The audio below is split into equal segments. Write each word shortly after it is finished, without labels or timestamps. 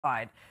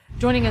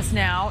Joining us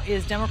now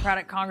is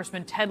Democratic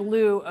Congressman Ted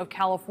Lieu of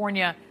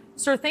California.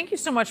 Sir, thank you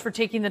so much for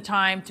taking the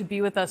time to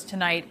be with us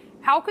tonight.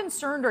 How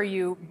concerned are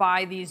you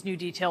by these new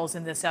details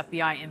in this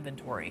FBI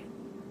inventory?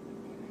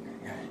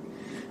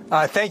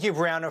 Thank you,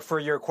 Brianna,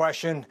 for your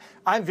question.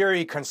 I'm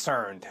very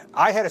concerned.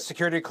 I had a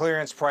security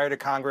clearance prior to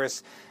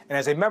Congress, and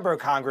as a member of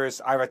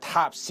Congress, I have a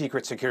top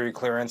secret security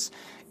clearance.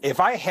 If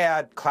I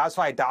had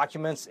classified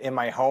documents in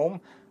my home,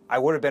 I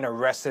would have been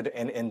arrested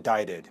and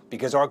indicted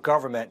because our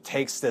government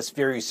takes this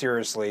very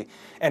seriously.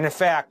 And in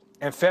fact,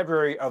 in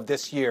February of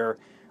this year,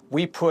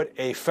 we put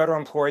a federal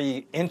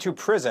employee into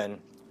prison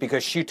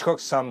because she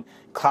took some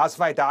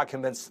classified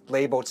documents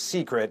labeled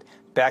secret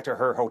back to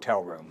her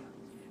hotel room.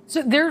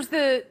 So there's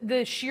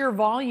the sheer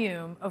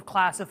volume of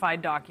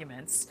classified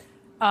documents.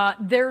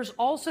 There's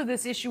also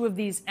this issue of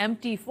these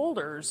empty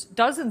folders,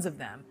 dozens of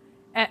them.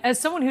 As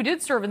someone who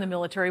did serve in the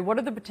military, what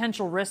are the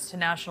potential risks to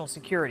national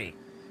security?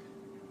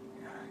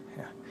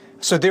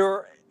 So there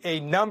are a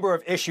number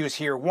of issues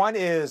here. One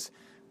is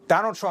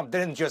Donald Trump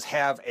didn't just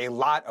have a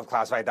lot of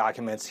classified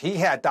documents. He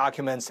had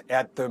documents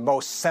at the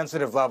most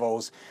sensitive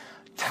levels.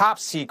 Top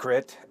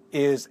secret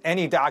is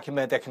any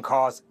document that can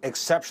cause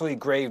exceptionally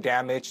grave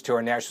damage to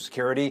our national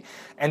security.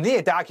 And they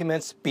had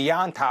documents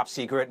beyond top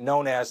secret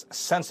known as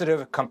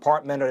sensitive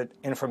compartmented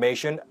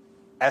information,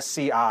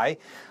 SCI.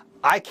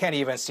 I can't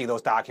even see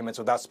those documents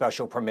without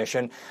special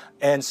permission.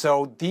 And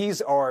so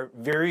these are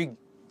very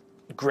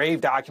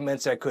grave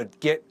documents that could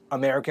get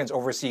Americans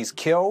overseas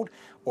killed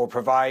or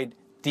provide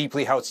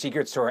deeply held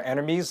secrets to our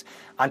enemies.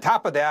 On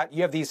top of that,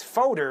 you have these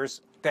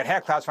folders that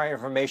had classified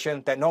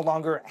information that no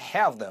longer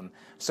have them.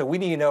 So we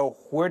need to know,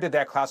 where did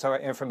that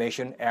classified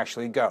information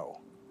actually go?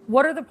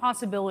 What are the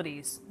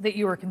possibilities that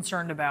you are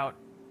concerned about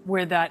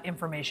where that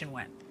information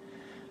went?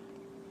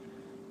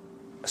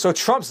 So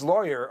Trump's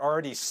lawyer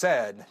already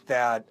said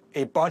that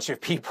a bunch of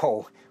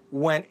people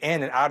went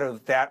in and out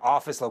of that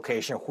office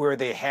location where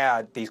they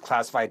had these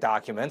classified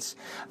documents.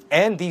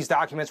 And these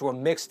documents were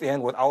mixed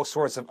in with all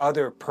sorts of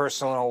other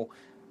personal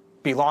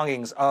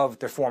belongings of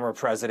the former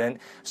president.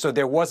 So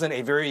there wasn't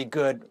a very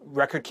good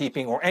record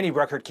keeping or any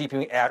record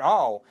keeping at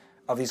all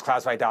of these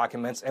classified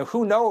documents. And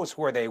who knows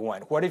where they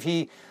went? What if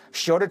he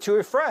showed it to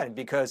a friend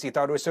because he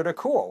thought it was sort of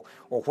cool?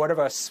 Or what if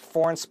a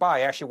foreign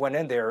spy actually went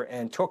in there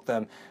and took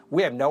them?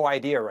 We have no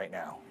idea right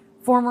now.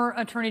 Former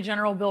Attorney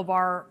General Bill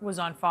Barr was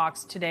on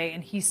Fox today,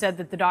 and he said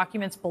that the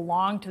documents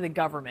belong to the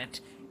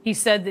government. He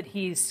said that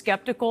he's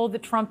skeptical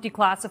that Trump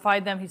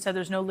declassified them. He said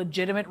there's no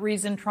legitimate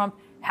reason Trump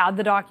had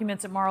the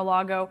documents at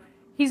Mar-a-Lago.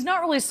 He's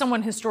not really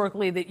someone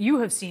historically that you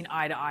have seen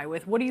eye to eye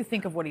with. What do you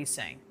think of what he's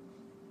saying?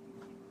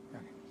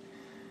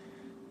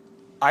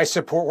 I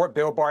support what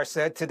Bill Barr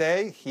said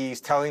today.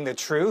 He's telling the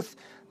truth.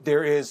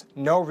 There is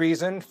no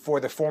reason for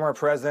the former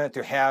president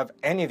to have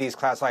any of these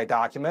classified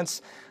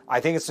documents. I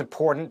think it's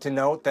important to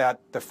note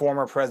that the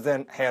former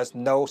president has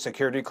no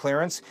security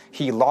clearance.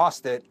 He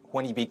lost it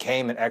when he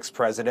became an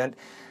ex-president.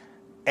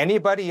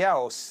 Anybody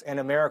else in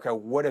America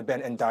would have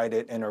been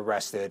indicted and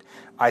arrested.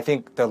 I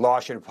think the law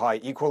should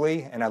apply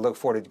equally, and I look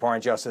forward to the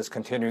Department of Justice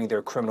continuing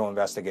their criminal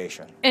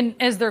investigation. And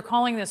as they're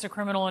calling this a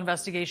criminal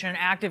investigation, an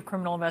active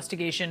criminal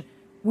investigation,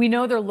 we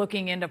know they're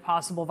looking into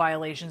possible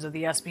violations of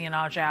the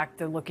Espionage Act.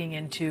 They're looking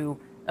into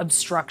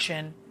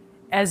obstruction.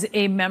 As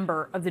a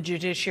member of the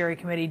Judiciary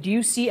Committee, do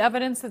you see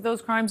evidence that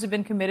those crimes have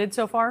been committed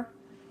so far?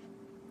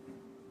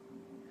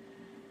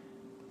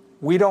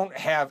 We don't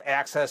have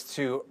access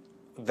to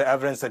the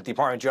evidence that the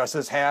Department of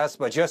Justice has,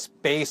 but just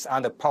based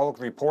on the public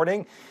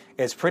reporting,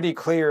 it's pretty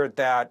clear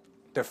that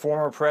the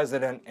former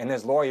president and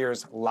his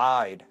lawyers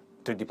lied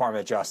to the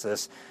Department of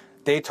Justice.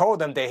 They told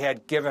them they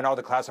had given all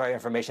the classified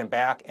information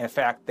back. In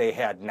fact, they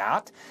had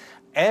not.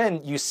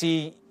 And you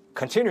see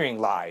continuing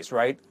lies,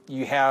 right?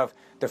 You have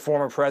the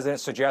former president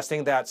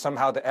suggesting that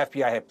somehow the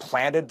FBI had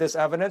planted this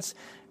evidence,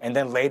 and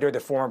then later the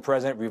former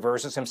president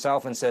reverses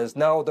himself and says,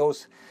 no,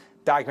 those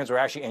documents were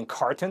actually in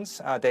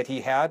cartons that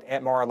he had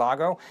at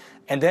Mar-a-Lago.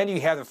 And then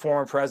you have the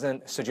former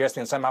president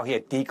suggesting somehow he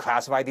had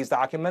declassified these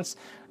documents.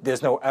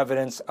 There's no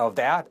evidence of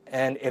that.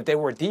 And if they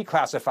were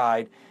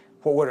declassified,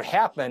 what would have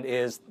happened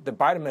is the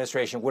Biden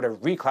administration would have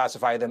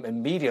reclassified them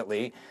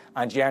immediately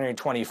on January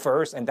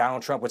 21st, and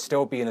Donald Trump would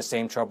still be in the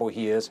same trouble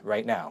he is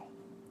right now.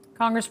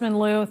 Congressman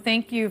Lieu,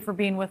 thank you for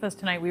being with us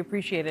tonight. We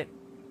appreciate it.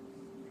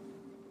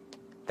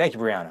 Thank you,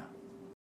 Brianna.